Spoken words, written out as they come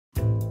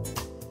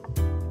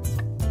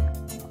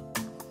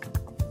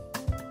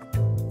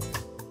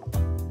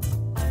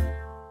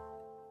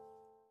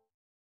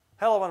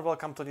Hello and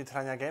welcome to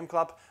Nithrania Game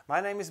Club.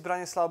 My name is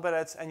Branislav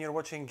Berec and you're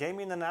watching Game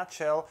in a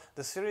Nutshell,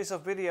 the series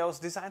of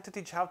videos designed to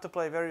teach how to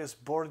play various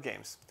board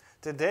games.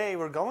 Today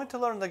we're going to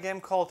learn the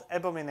game called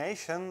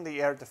Abomination,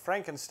 the Heir of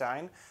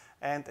Frankenstein,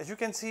 and as you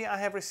can see I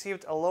have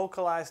received a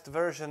localized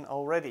version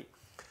already.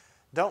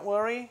 Don't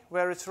worry,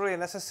 where it's really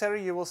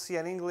necessary you will see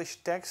an English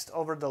text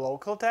over the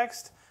local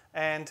text,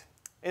 and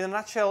in a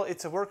nutshell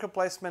it's a worker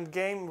placement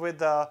game with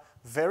a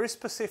very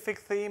specific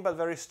theme but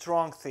very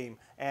strong theme,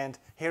 and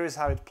here is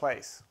how it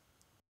plays.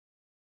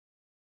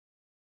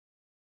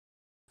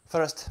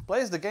 First,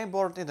 place the game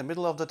board in the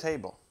middle of the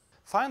table.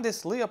 Find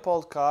this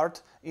Leopold card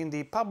in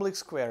the public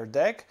square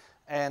deck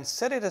and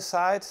set it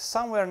aside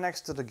somewhere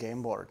next to the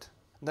game board.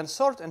 Then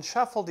sort and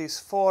shuffle these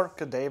 4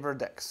 cadaver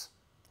decks.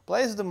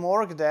 Place the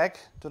morgue deck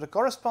to the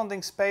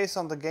corresponding space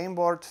on the game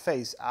board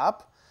face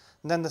up,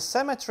 then the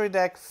cemetery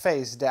deck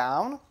face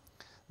down,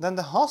 then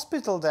the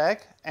hospital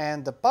deck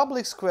and the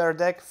public square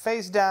deck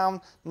face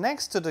down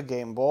next to the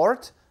game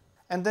board,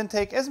 and then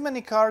take as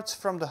many cards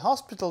from the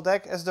hospital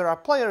deck as there are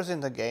players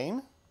in the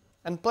game,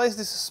 and place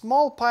this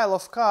small pile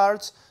of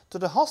cards to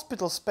the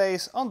hospital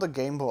space on the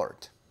game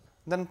board.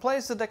 Then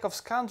place the deck of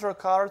scoundrel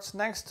cards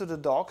next to the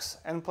docks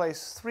and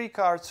place 3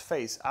 cards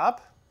face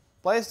up.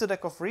 Place the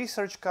deck of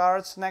research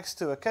cards next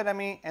to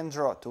academy and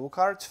draw 2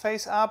 cards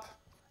face up.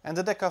 And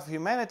the deck of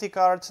humanity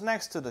cards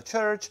next to the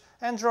church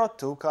and draw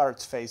 2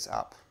 cards face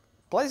up.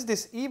 Place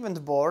this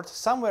event board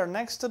somewhere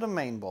next to the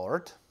main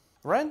board.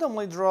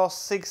 Randomly draw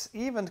 6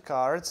 event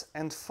cards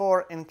and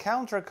 4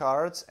 encounter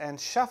cards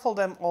and shuffle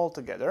them all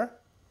together.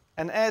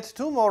 And add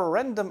 2 more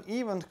random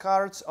event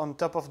cards on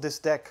top of this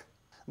deck.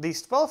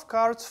 These 12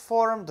 cards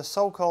form the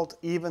so-called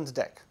event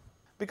deck.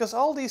 Because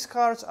all these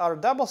cards are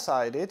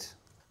double-sided,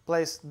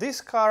 place this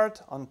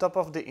card on top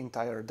of the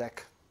entire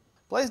deck.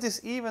 Place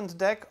this event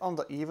deck on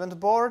the event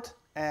board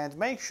and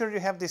make sure you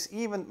have these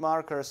event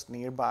markers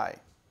nearby.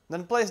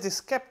 Then place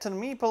this Captain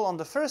Meeple on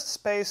the first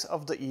space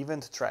of the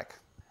event track.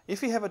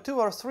 If you have a 2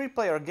 or 3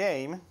 player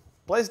game,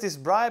 place this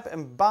bribe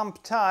and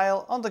bump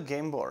tile on the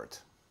game board.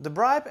 The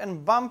bribe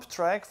and bump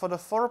track for the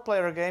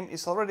 4-player game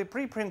is already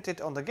pre-printed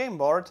on the game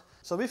board,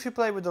 so if you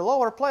play with a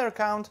lower player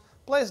count,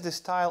 place this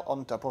tile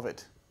on top of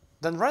it.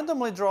 Then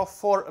randomly draw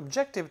 4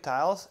 objective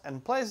tiles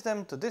and place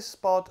them to this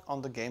spot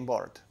on the game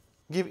board.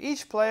 Give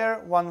each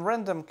player 1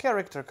 random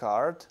character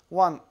card,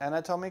 1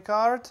 anatomy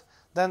card,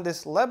 then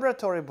this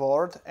laboratory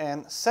board,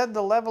 and set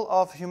the level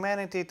of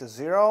humanity to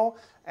 0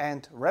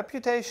 and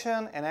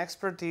reputation and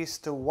expertise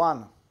to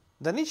 1.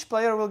 Then each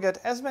player will get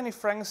as many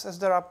francs as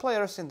there are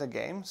players in the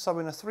game, so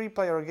in a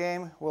 3-player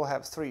game we'll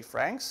have 3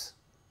 francs.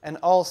 And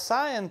all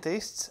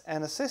scientists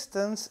and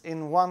assistants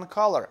in 1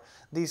 color.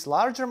 These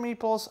larger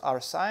meeples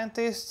are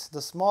scientists,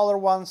 the smaller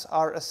ones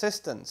are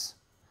assistants.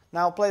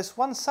 Now place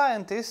 1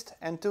 scientist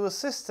and 2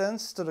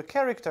 assistants to the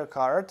character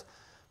card,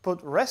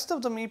 put rest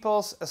of the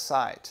meeples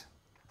aside.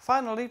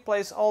 Finally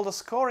place all the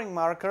scoring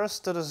markers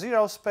to the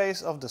 0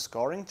 space of the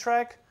scoring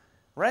track,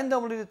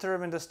 randomly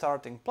determine the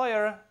starting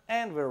player,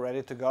 and we're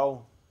ready to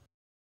go.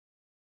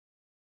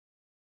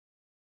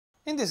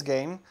 In this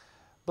game,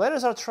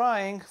 players are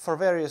trying, for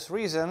various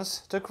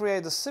reasons, to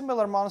create a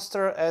similar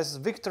monster as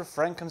Victor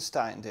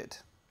Frankenstein did.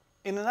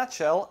 In a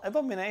nutshell,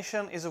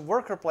 Abomination is a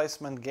worker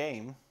placement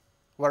game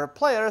where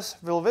players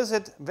will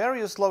visit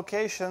various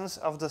locations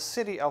of the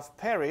city of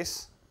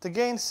Paris to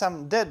gain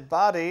some dead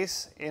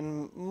bodies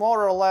in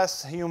more or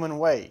less human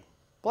way.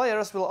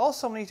 Players will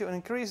also need to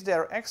increase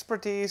their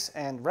expertise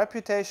and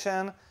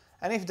reputation,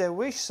 and if they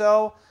wish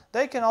so,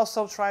 they can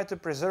also try to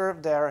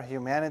preserve their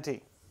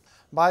humanity.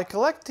 By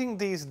collecting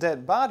these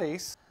dead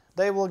bodies,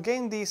 they will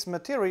gain these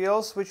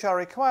materials which are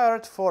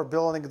required for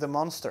building the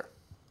monster.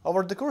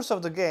 Over the course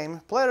of the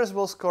game, players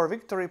will score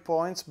victory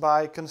points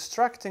by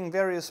constructing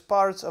various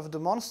parts of the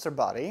monster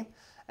body,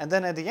 and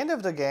then at the end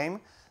of the game,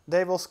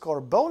 they will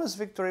score bonus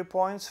victory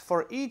points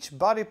for each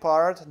body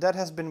part that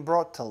has been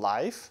brought to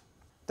life.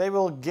 They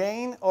will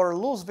gain or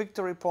lose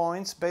victory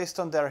points based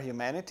on their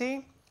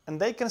humanity, and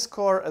they can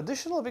score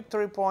additional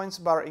victory points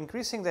by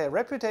increasing their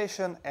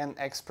reputation and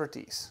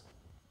expertise.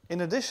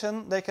 In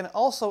addition, they can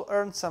also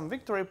earn some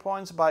victory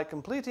points by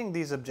completing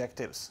these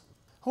objectives.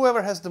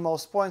 Whoever has the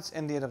most points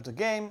in the end of the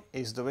game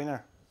is the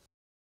winner.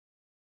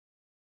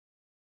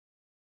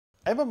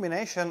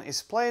 Abomination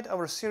is played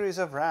over a series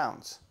of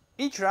rounds.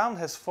 Each round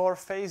has 4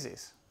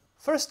 phases.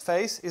 First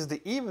phase is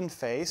the event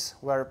phase,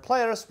 where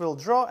players will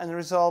draw and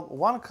resolve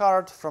 1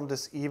 card from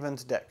this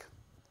event deck.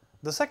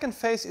 The second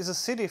phase is a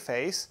city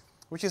phase,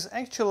 which is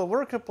actually a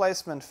worker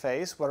placement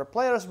phase, where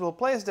players will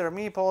place their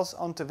meeples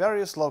onto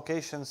various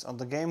locations on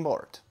the game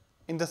board.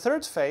 In the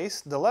third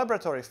phase, the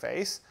laboratory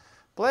phase,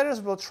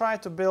 players will try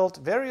to build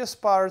various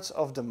parts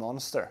of the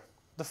monster.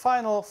 The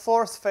final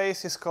 4th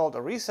phase is called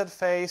a reset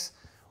phase,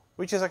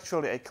 which is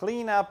actually a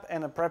cleanup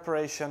and a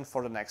preparation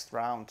for the next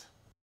round.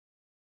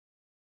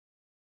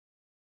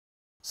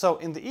 So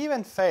in the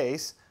event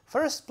phase,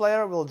 first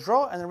player will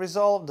draw and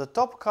resolve the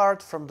top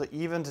card from the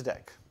event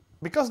deck.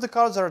 Because the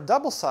cards are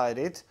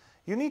double-sided,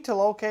 you need to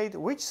locate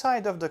which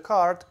side of the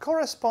card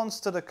corresponds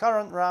to the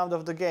current round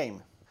of the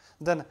game.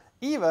 Then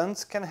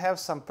Events can have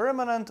some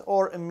permanent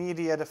or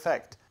immediate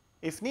effect.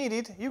 If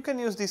needed, you can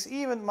use these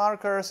event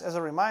markers as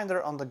a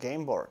reminder on the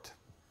game board.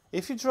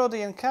 If you draw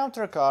the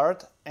encounter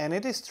card and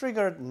it is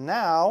triggered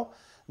now,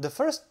 the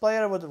first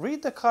player would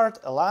read the card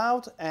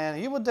aloud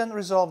and you would then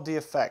resolve the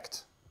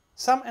effect.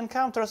 Some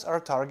encounters are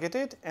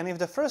targeted, and if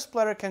the first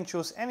player can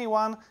choose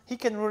anyone, he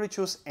can really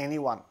choose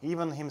anyone,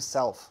 even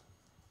himself.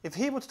 If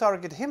he would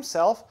target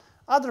himself,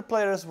 other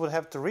players would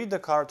have to read the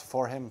card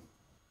for him.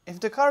 If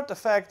the card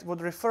effect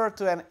would refer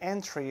to an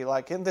entry,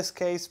 like in this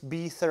case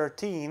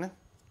B13,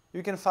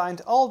 you can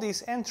find all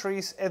these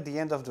entries at the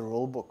end of the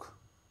rulebook.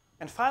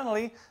 And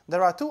finally,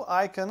 there are two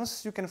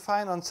icons you can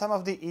find on some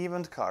of the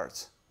event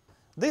cards.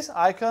 This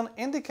icon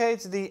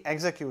indicates the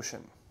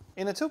execution.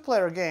 In a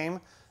two-player game,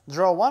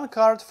 draw one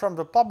card from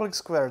the public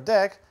square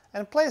deck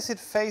and place it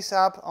face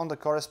up on the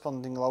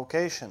corresponding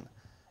location.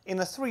 In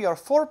a 3- or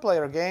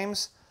 4-player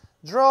games,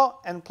 draw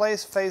and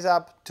place face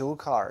up two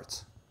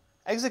cards.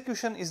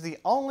 Execution is the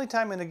only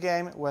time in a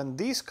game when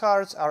these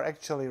cards are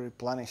actually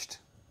replenished.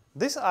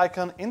 This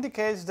icon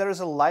indicates there is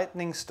a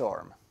lightning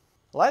storm.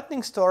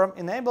 Lightning storm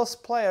enables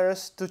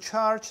players to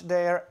charge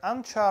their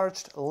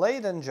uncharged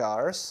Leyden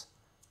jars,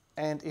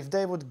 and if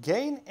they would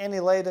gain any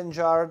Leyden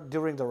jar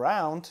during the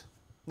round,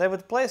 they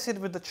would place it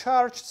with the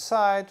charged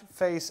side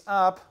face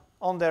up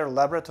on their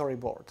laboratory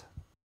board.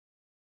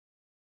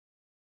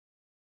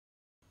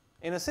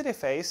 In a city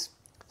phase,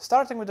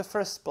 starting with the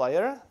first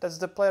player, that's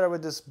the player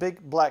with this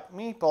big black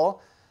meeple,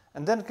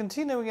 and then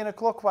continuing in a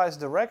clockwise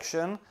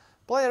direction,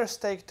 players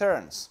take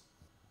turns.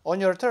 On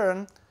your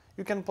turn,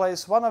 you can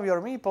place one of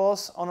your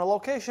meeples on a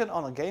location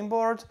on a game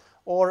board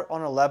or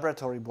on a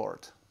laboratory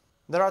board.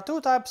 There are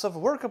two types of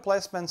worker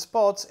placement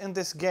spots in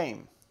this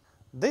game.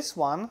 This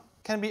one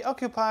can be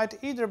occupied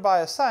either by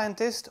a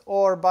scientist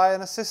or by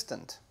an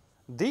assistant.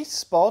 These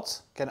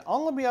spots can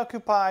only be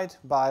occupied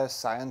by a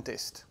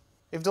scientist.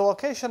 If the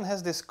location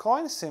has this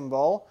coin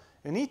symbol,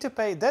 you need to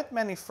pay that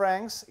many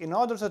francs in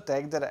order to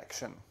take that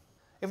action.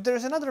 If there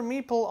is another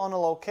meeple on a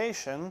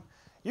location,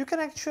 you can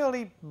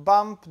actually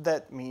bump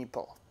that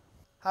meeple.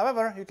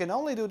 However, you can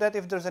only do that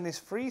if there's any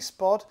free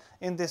spot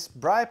in this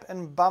bribe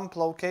and bump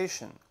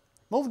location.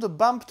 Move the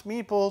bumped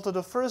meeple to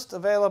the first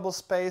available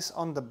space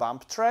on the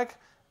bump track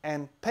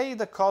and pay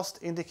the cost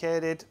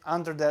indicated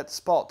under that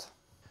spot.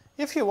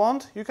 If you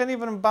want, you can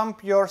even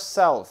bump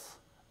yourself.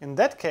 In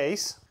that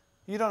case,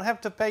 you don't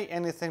have to pay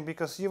anything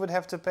because you would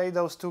have to pay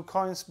those 2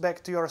 coins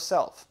back to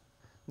yourself.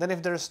 Then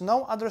if there's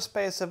no other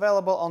space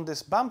available on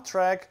this bump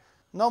track,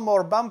 no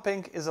more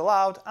bumping is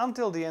allowed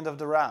until the end of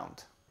the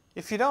round.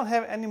 If you don't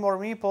have any more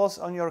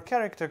meeples on your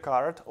character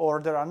card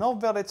or there are no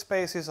valid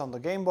spaces on the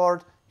game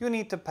board, you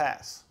need to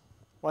pass.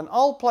 When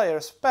all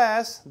players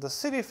pass, the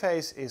city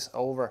phase is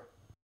over.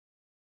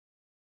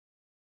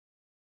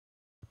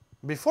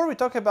 Before we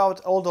talk about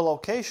all the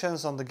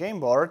locations on the game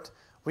board,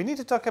 we need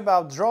to talk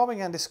about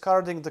drawing and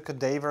discarding the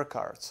cadaver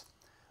cards.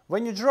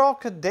 When you draw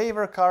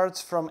cadaver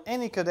cards from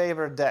any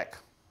cadaver deck,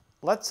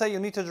 let's say you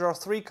need to draw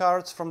 3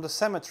 cards from the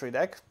cemetery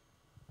deck,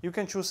 you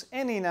can choose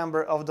any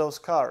number of those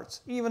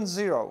cards, even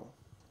 0.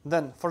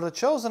 Then, for the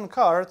chosen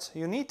cards,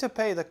 you need to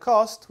pay the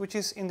cost, which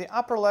is in the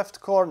upper left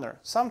corner.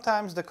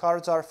 Sometimes the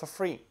cards are for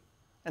free.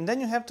 And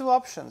then you have 2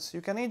 options.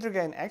 You can either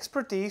gain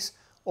expertise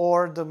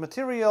or the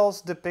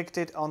materials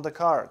depicted on the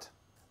card.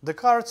 The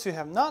cards you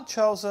have not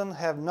chosen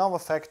have no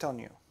effect on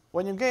you.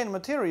 When you gain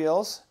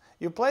materials,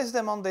 you place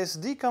them on this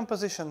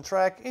decomposition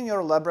track in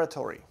your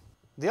laboratory.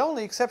 The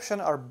only exception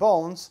are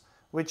bones,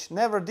 which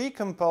never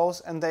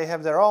decompose and they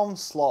have their own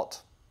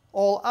slot.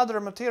 All other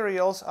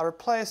materials are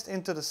placed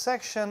into the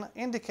section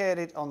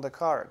indicated on the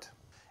card.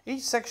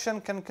 Each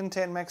section can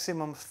contain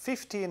maximum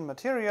 15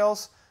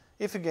 materials.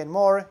 If you gain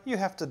more, you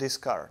have to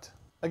discard.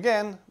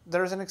 Again,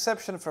 there is an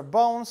exception for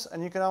bones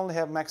and you can only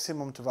have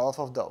maximum 12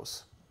 of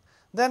those.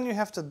 Then you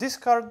have to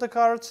discard the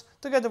cards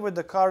together with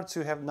the cards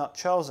you have not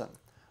chosen.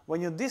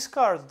 When you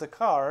discard the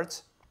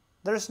cards,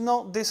 there is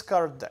no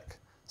discard deck.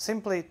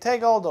 Simply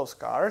take all those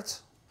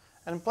cards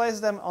and place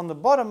them on the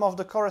bottom of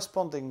the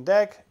corresponding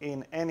deck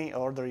in any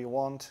order you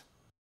want.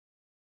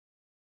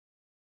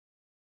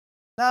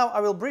 Now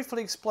I will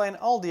briefly explain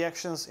all the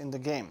actions in the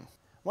game.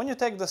 When you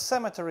take the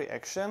cemetery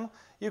action,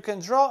 you can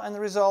draw and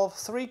resolve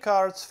 3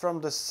 cards from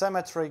the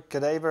cemetery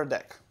cadaver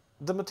deck.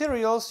 The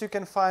materials you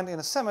can find in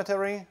a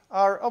cemetery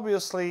are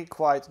obviously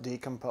quite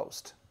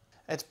decomposed.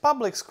 At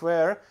Public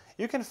Square,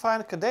 you can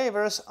find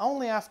cadavers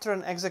only after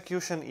an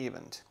execution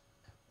event.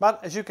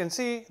 But as you can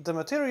see, the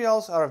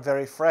materials are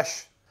very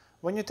fresh.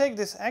 When you take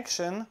this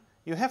action,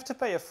 you have to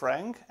pay a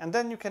franc and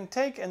then you can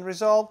take and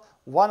resolve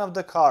one of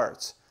the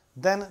cards.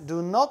 Then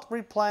do not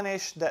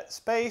replenish that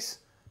space.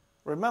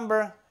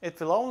 Remember, it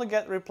will only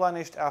get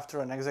replenished after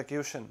an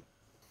execution.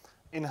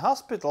 In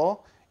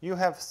Hospital, you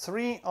have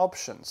 3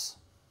 options.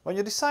 When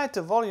you decide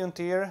to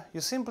volunteer, you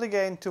simply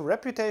gain 2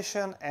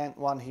 reputation and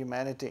 1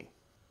 humanity.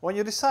 When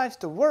you decide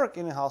to work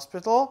in a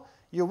hospital,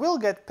 you will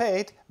get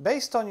paid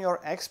based on your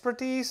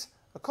expertise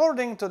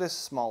according to this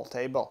small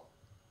table.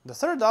 The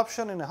third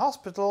option in a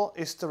hospital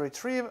is to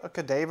retrieve a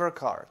cadaver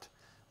card.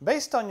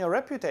 Based on your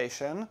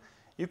reputation,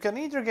 you can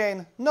either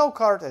gain no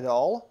card at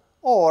all,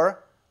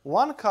 or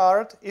 1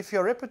 card if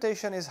your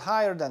reputation is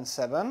higher than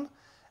 7,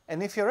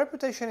 and if your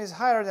reputation is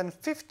higher than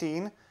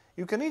 15,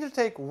 you can either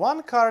take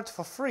 1 card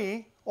for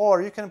free,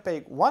 or you can pay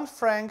 1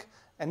 franc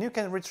and you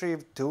can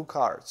retrieve 2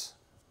 cards.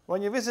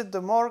 When you visit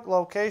the morgue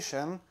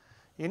location,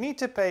 you need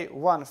to pay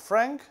 1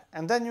 franc,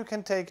 and then you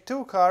can take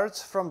 2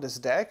 cards from this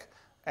deck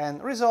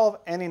and resolve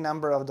any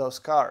number of those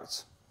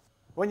cards.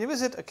 When you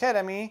visit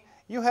Academy,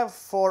 you have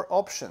 4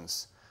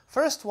 options.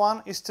 First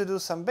one is to do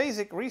some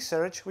basic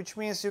research, which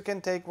means you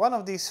can take one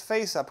of these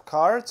face-up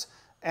cards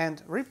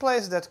and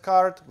replace that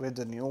card with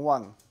the new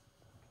one.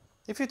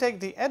 If you take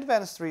the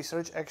advanced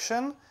research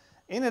action,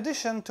 in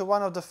addition to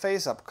one of the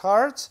face-up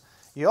cards,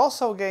 you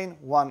also gain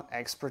 1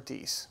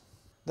 expertise.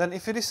 Then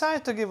if you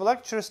decide to give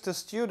lectures to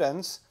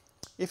students,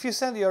 if you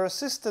send your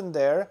assistant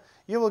there,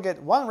 you will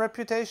get 1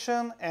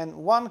 reputation and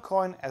 1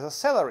 coin as a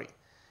salary.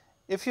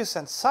 If you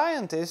send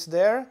scientists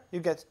there,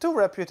 you get 2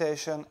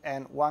 reputation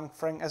and 1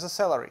 franc as a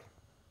salary.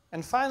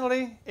 And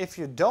finally, if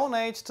you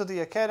donate to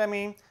the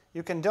Academy,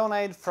 you can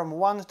donate from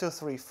 1 to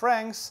 3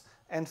 francs,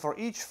 and for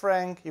each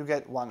franc you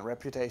get 1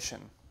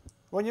 reputation.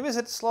 When you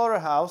visit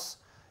Slaughterhouse,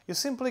 you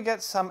simply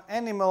get some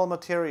animal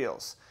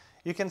materials.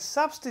 You can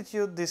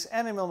substitute these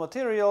animal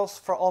materials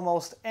for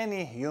almost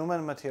any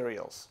human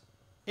materials.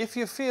 If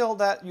you feel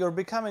that you're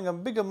becoming a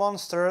bigger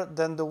monster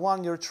than the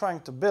one you're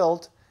trying to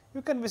build,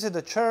 you can visit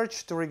the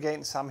church to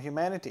regain some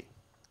humanity.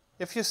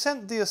 If you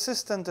send the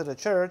assistant to the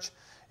church,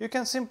 you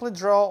can simply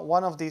draw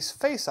one of these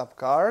face-up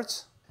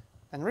cards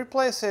and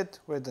replace it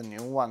with the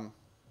new one.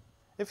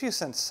 If you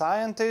send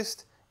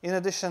scientist, in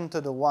addition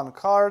to the 1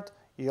 card,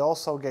 you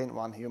also gain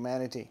 1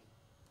 humanity.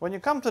 When you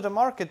come to the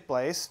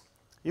marketplace,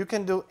 you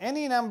can do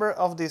any number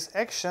of these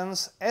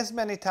actions as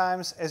many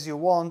times as you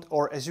want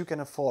or as you can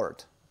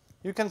afford.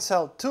 You can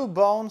sell 2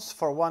 bones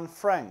for 1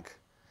 franc.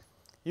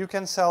 You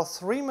can sell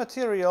 3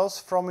 materials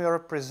from your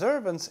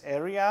preservance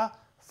area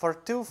for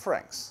 2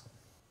 francs.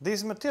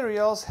 These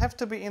materials have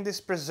to be in this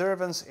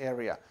preservance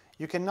area.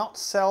 You cannot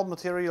sell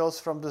materials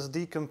from this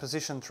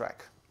decomposition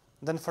track.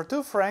 Then for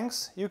 2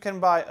 francs you can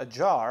buy a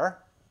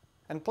jar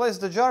and place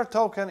the jar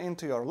token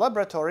into your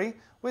laboratory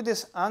with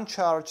this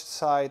uncharged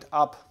side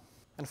up.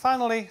 And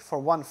finally, for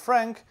 1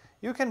 franc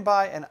you can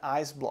buy an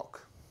ice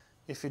block.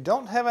 If you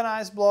don't have an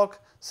ice block,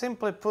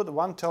 simply put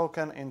 1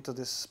 token into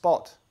this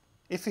spot.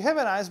 If you have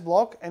an ice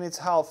block and it's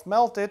half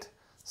melted,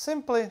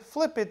 simply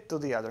flip it to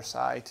the other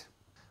side.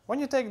 When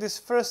you take this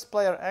first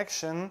player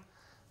action,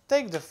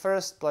 take the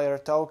first player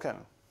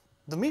token.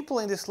 The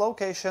meeple in this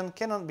location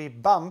cannot be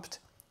bumped,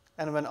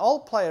 and when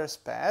all players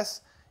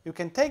pass, you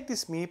can take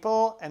this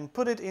meeple and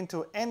put it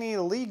into any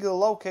legal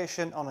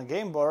location on a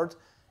game board,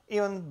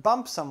 even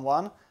bump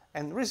someone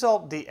and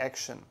resolve the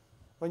action.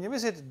 When you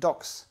visit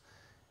docks,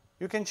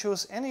 you can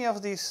choose any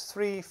of these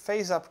 3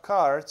 face-up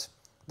cards,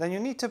 then you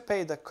need to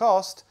pay the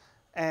cost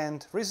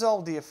and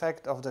resolve the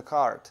effect of the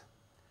card.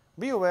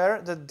 Be aware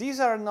that these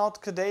are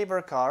not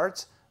cadaver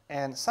cards,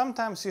 and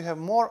sometimes you have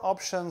more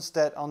options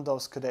than on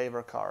those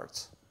cadaver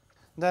cards.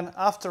 Then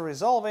after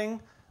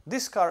resolving,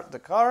 discard the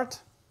card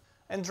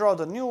and draw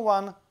the new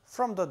one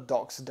from the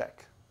Dogs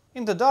deck.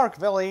 In the Dark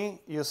Valley,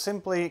 you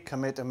simply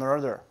commit a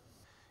murder.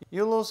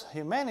 You lose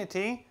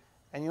humanity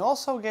and you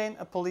also gain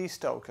a police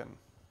token.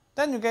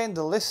 Then you gain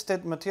the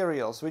listed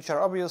materials, which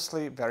are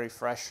obviously very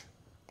fresh.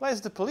 Place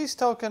the police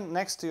token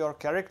next to your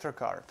character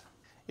card.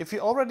 If you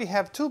already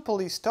have 2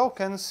 police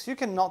tokens, you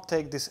cannot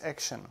take this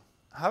action.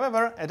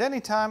 However, at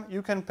any time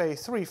you can pay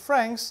 3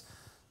 francs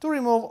to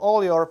remove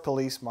all your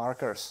police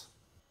markers.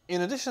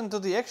 In addition to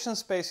the action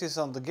spaces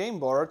on the game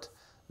board,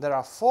 there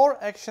are 4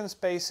 action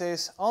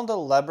spaces on the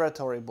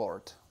laboratory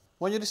board.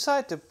 When you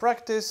decide to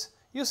practice,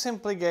 you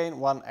simply gain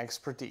 1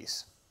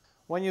 expertise.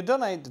 When you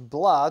donate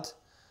blood,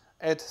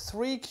 add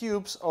 3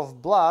 cubes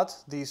of blood,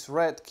 these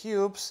red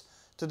cubes,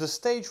 to the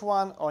stage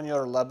 1 on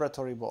your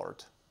laboratory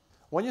board.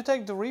 When you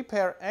take the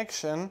repair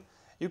action,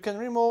 you can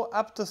remove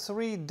up to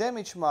 3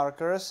 damage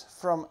markers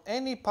from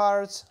any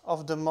parts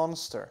of the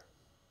monster.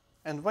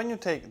 And when you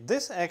take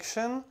this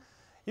action,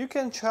 you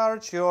can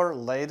charge your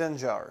Leyden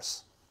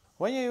jars.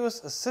 When you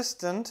use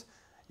Assistant,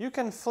 you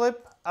can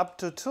flip up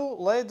to 2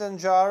 Leyden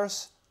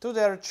jars to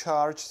their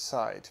charged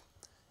side.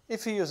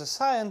 If you use a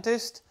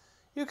Scientist,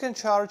 you can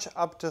charge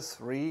up to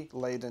 3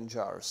 Leyden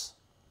jars.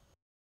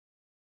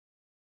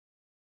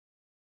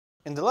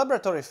 In the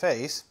laboratory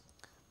phase,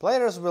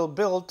 players will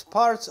build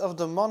parts of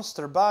the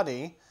monster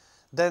body,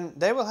 then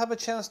they will have a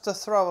chance to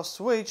throw a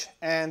switch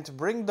and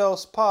bring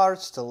those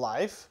parts to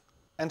life,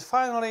 and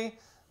finally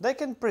they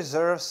can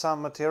preserve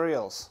some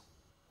materials.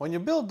 When you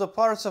build the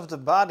parts of the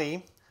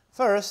body,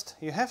 first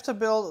you have to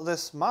build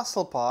this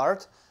muscle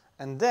part,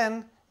 and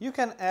then you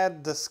can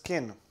add the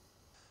skin.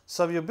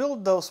 So you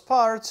build those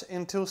parts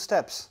in 2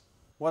 steps.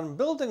 When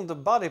building the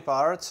body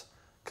parts,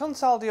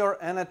 consult your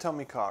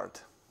anatomy card.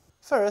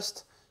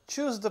 First,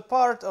 choose the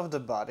part of the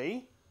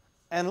body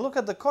and look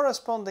at the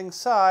corresponding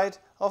side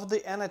of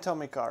the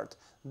anatomy card.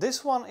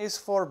 This one is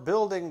for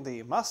building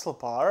the muscle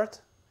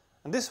part,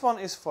 and this one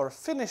is for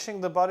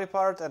finishing the body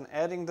part and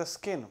adding the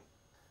skin.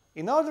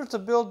 In order to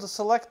build the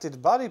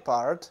selected body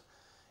part,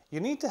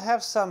 you need to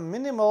have some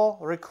minimal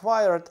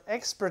required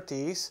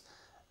expertise,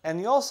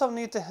 and you also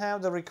need to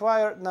have the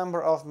required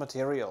number of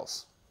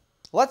materials.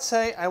 Let's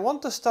say I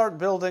want to start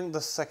building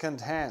the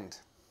second hand.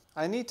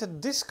 I need to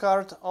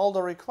discard all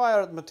the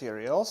required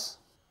materials,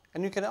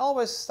 and you can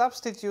always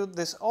substitute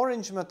this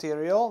orange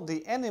material,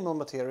 the animal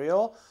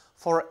material,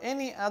 for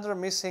any other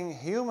missing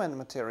human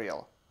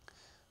material.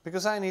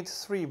 Because I need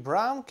 3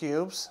 brown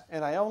cubes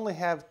and I only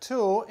have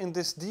 2 in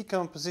this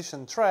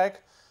decomposition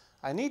track,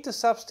 I need to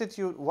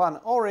substitute 1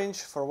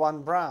 orange for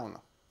 1 brown.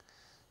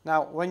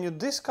 Now, when you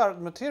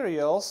discard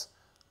materials,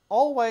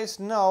 always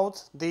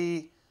note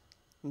the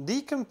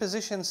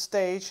decomposition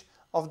stage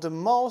of the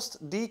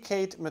most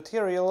decayed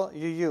material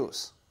you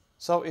use.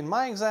 So in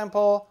my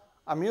example,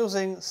 I'm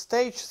using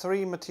stage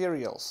 3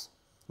 materials.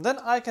 Then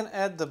I can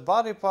add the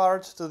body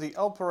part to the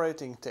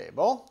operating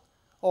table,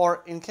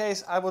 or in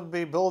case I would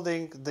be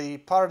building the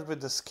part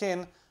with the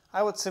skin,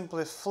 I would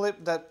simply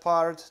flip that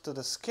part to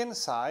the skin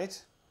side,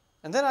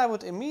 and then I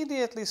would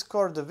immediately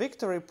score the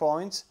victory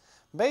points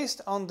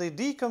based on the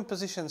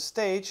decomposition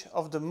stage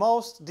of the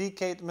most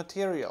decayed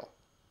material.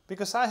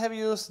 Because I have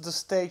used the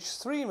stage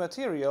 3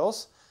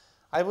 materials,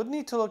 I would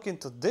need to look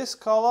into this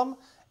column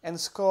and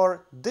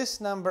score this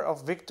number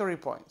of victory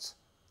points.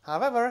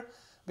 However,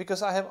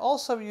 because I have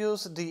also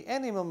used the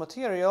animal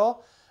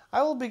material,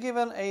 I will be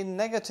given a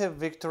negative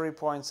victory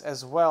points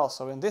as well,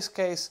 so in this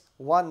case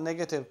 1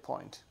 negative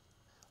point.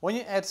 When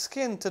you add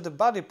skin to the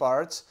body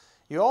parts,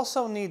 you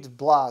also need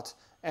blood,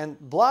 and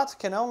blood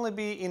can only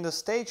be in the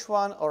stage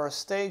 1 or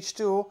stage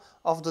 2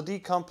 of the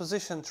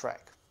decomposition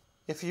track.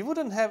 If you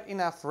wouldn't have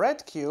enough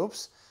red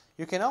cubes,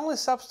 you can only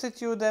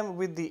substitute them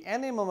with the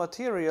animal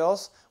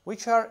materials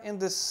which are in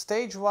the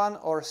stage 1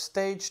 or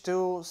stage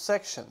 2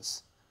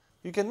 sections.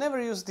 You can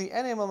never use the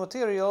animal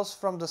materials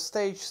from the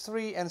stage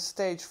 3 and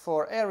stage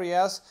 4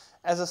 areas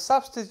as a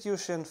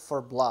substitution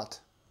for blood.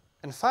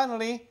 And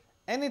finally,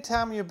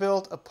 anytime you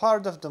build a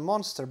part of the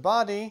monster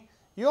body,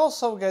 you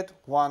also get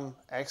 1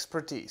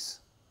 expertise.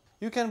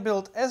 You can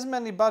build as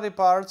many body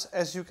parts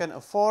as you can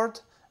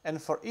afford,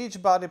 and for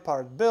each body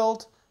part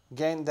built,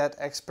 gain that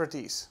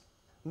expertise.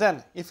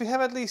 Then, if you have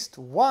at least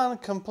 1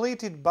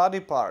 completed body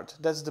part,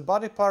 that's the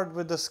body part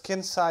with the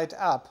skin side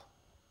up,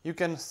 you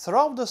can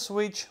throw the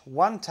switch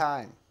 1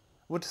 time.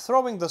 With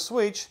throwing the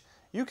switch,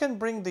 you can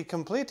bring the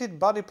completed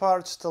body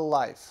parts to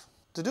life.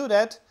 To do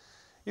that,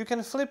 you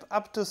can flip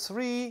up to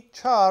 3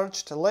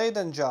 charged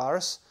Leyden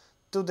jars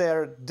to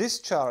their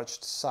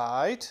discharged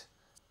side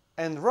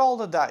and roll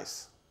the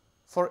dice.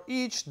 For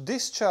each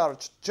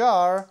discharged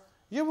jar,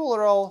 you will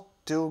roll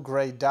 2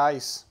 grey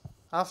dice.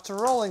 After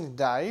rolling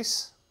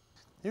dice,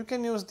 you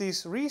can use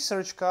these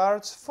research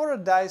cards for a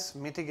dice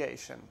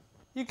mitigation.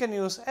 You can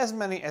use as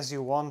many as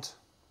you want.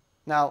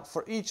 Now,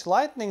 for each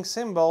lightning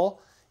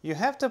symbol, you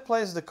have to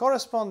place the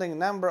corresponding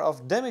number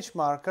of damage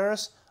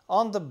markers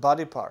on the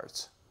body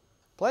parts.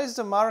 Place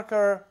the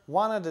marker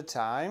 1 at a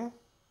time,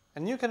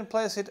 and you can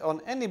place it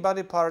on any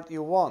body part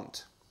you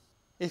want.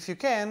 If you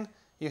can,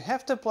 you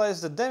have to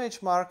place the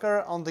damage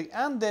marker on the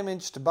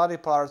undamaged body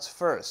parts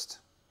first.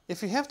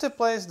 If you have to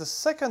place the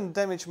second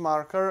damage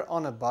marker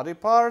on a body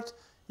part,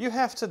 you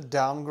have to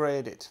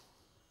downgrade it.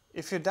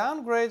 If you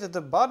downgrade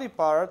the body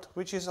part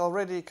which is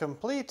already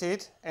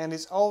completed and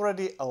is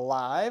already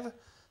alive,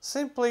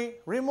 simply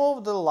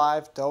remove the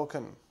live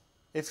token.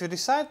 If you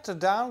decide to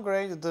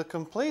downgrade the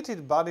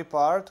completed body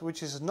part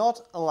which is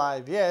not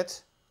alive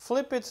yet,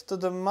 flip it to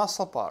the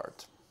muscle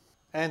part.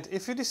 And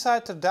if you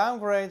decide to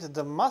downgrade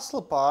the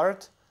muscle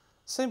part,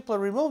 simply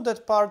remove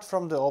that part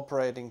from the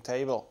operating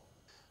table.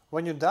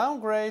 When you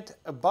downgrade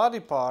a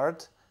body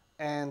part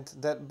and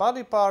that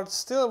body part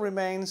still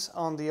remains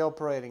on the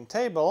operating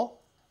table,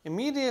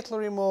 immediately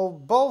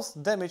remove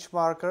both damage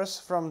markers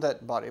from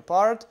that body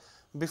part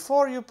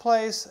before you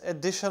place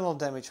additional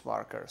damage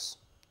markers.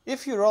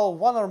 If you roll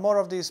 1 or more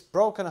of these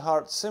broken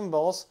heart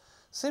symbols,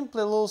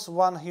 simply lose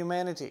 1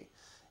 humanity.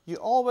 You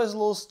always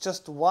lose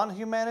just 1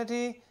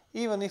 humanity,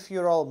 even if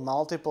you roll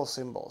multiple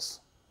symbols.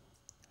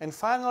 And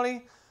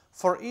finally,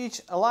 for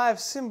each alive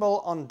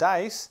symbol on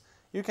dice,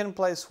 you can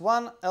place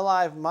 1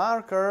 alive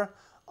marker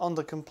on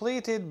the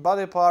completed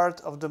body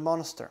part of the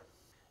monster.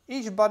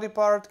 Each body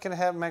part can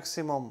have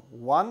maximum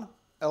 1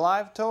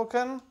 alive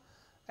token,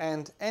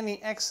 and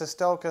any excess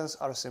tokens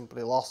are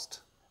simply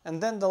lost.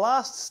 And then the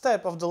last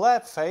step of the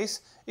lab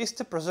phase is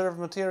to preserve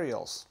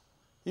materials.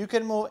 You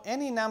can move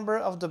any number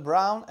of the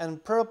brown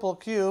and purple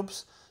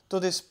cubes to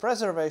this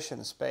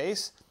preservation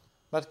space,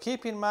 but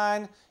keep in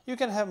mind you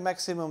can have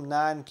maximum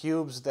 9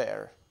 cubes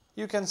there.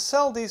 You can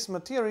sell these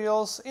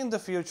materials in the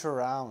future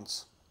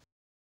rounds.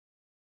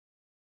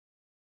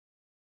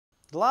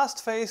 The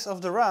last phase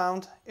of the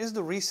round is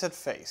the reset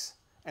phase,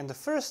 and the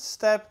first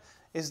step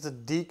is the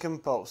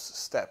decompose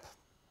step.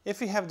 If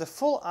you have the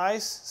full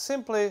ice,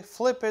 simply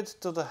flip it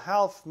to the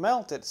half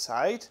melted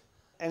side,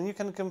 and you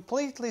can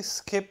completely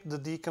skip the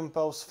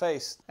decompose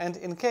phase. And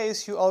in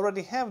case you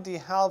already have the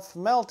half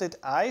melted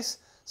ice,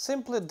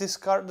 simply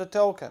discard the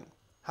token.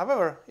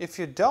 However, if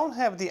you don't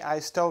have the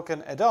ice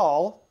token at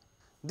all,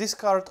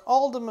 discard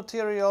all the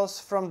materials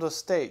from the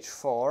stage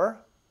 4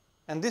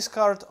 and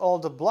discard all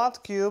the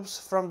blood cubes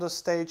from the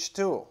stage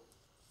 2.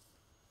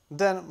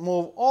 Then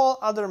move all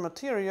other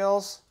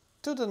materials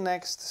to the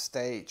next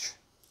stage.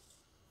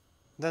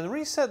 Then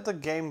reset the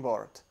game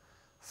board.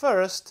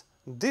 First,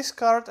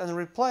 discard and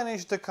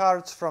replenish the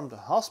cards from the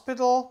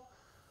hospital,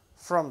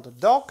 from the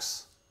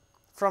docks,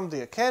 from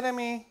the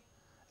academy,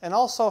 and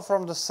also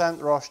from the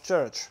St. Roch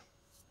Church.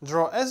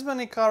 Draw as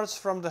many cards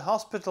from the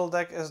hospital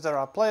deck as there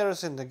are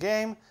players in the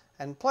game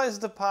and place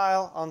the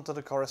pile onto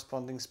the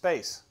corresponding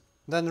space.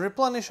 Then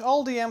replenish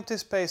all the empty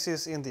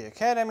spaces in the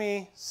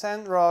academy,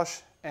 St. Roch,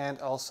 and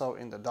also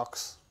in the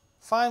docks.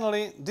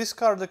 Finally,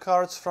 discard the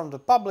cards from the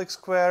public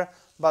square,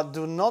 but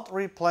do not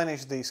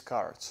replenish these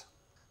cards.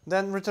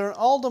 Then return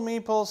all the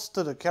meeples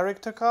to the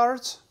character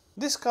cards,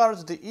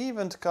 discard the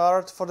event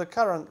card for the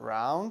current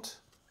round,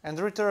 and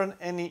return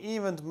any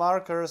event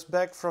markers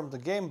back from the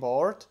game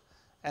board,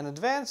 and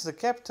advance the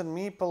Captain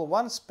Meeple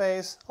one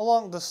space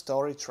along the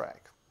story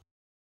track.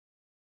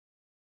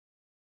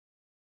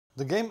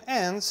 The game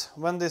ends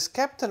when this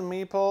Captain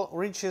Meeple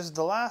reaches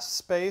the last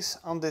space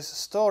on this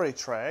story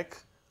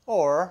track,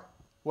 or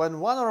when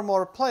one or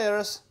more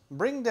players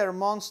bring their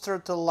monster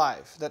to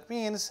life. That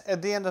means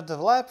at the end of the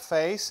lab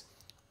phase,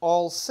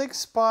 all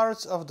 6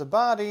 parts of the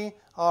body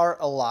are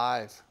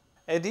alive.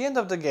 At the end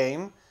of the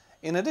game,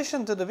 in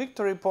addition to the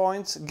victory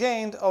points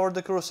gained over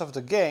the course of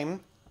the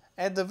game,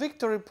 add the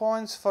victory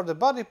points for the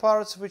body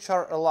parts which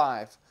are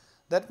alive.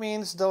 That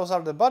means those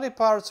are the body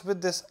parts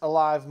with these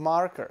alive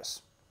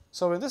markers.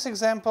 So in this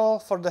example,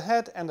 for the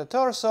head and the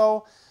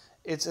torso,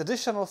 it's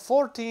additional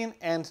 14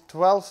 and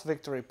 12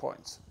 victory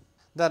points.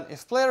 Then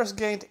if players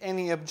gained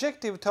any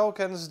objective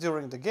tokens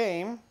during the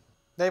game,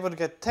 they would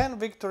get 10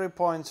 victory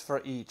points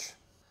for each.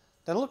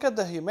 Then look at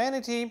the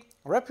humanity,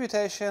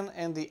 reputation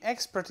and the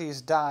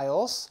expertise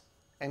dials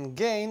and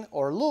gain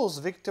or lose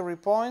victory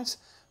points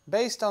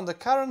based on the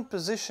current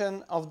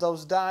position of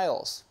those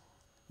dials.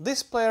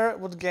 This player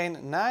would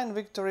gain 9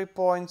 victory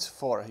points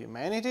for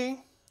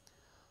humanity,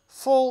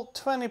 full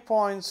 20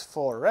 points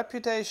for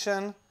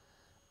reputation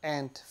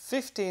and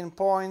 15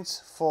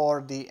 points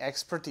for the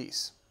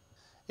expertise.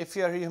 If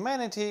your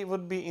humanity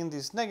would be in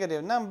these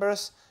negative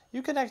numbers,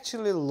 you can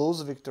actually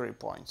lose victory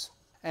points.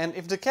 And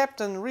if the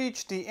captain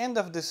reached the end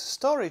of this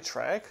story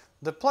track,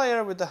 the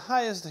player with the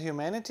highest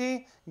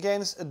humanity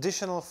gains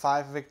additional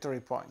 5 victory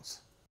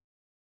points.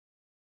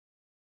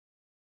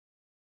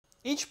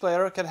 Each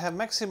player can have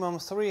maximum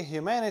 3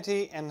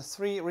 humanity and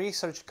 3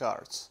 research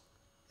cards.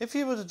 If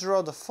you would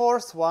draw the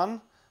 4th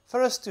one,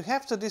 first you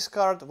have to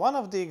discard one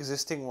of the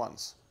existing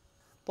ones.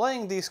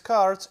 Playing these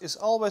cards is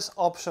always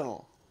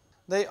optional.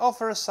 They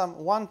offer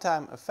some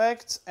one-time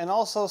effects and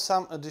also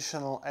some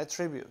additional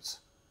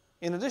attributes.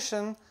 In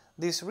addition,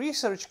 these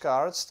research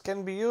cards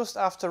can be used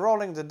after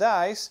rolling the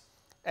dice,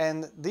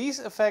 and these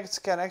effects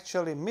can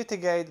actually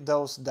mitigate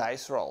those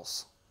dice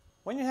rolls.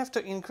 When you have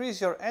to increase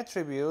your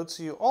attributes,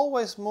 you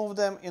always move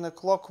them in a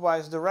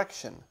clockwise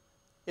direction.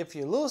 If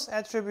you lose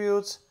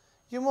attributes,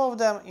 you move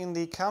them in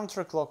the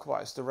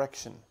counterclockwise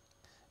direction.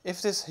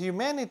 If this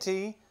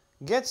humanity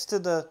gets to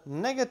the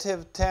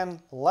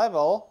 -10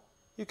 level,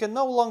 you can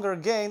no longer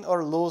gain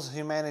or lose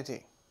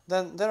humanity.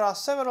 Then there are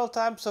several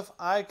types of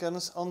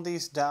icons on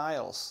these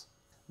dials.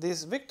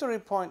 These victory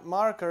point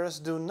markers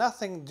do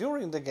nothing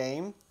during the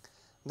game,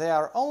 they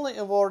are only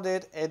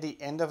awarded at the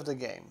end of the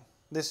game.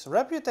 This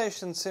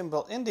reputation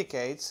symbol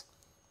indicates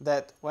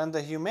that when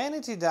the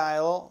humanity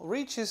dial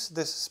reaches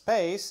this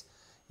space,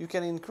 you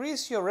can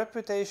increase your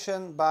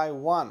reputation by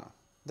 1.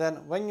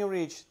 Then when you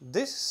reach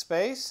this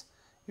space,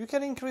 you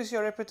can increase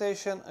your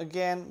reputation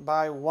again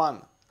by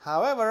 1.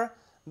 However,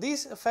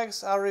 these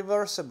effects are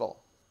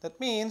reversible. That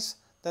means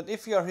that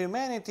if your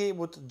humanity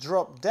would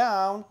drop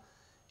down,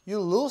 you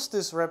lose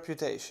this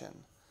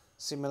reputation.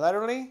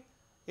 Similarly,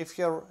 if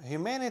your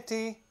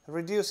humanity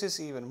reduces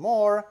even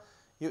more,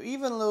 you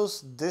even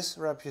lose this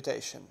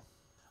reputation.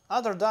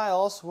 Other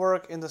dials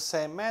work in the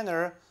same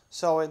manner,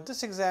 so in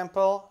this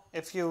example,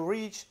 if you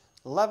reach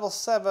level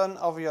 7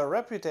 of your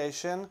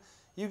reputation,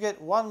 you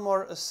get 1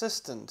 more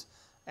assistant,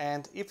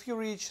 and if you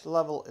reach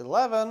level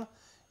 11,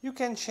 you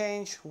can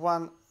change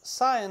 1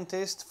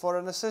 scientist for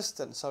an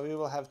assistant, so you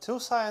will have 2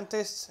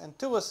 scientists and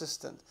 2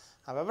 assistants.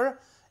 However,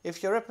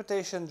 if your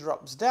reputation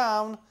drops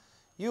down,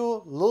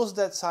 you lose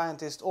that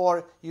scientist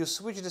or you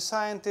switch the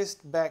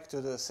scientist back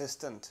to the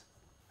assistant.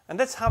 And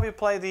that's how you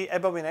play the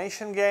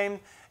Abomination game.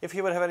 If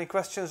you would have any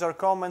questions or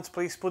comments,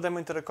 please put them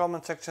into the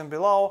comment section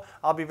below.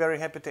 I'll be very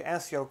happy to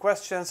answer your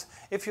questions.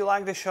 If you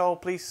like the show,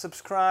 please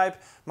subscribe.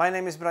 My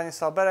name is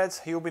Branislav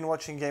Berec, you've been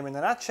watching Game in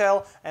a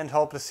Nutshell, and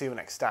hope to see you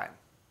next time.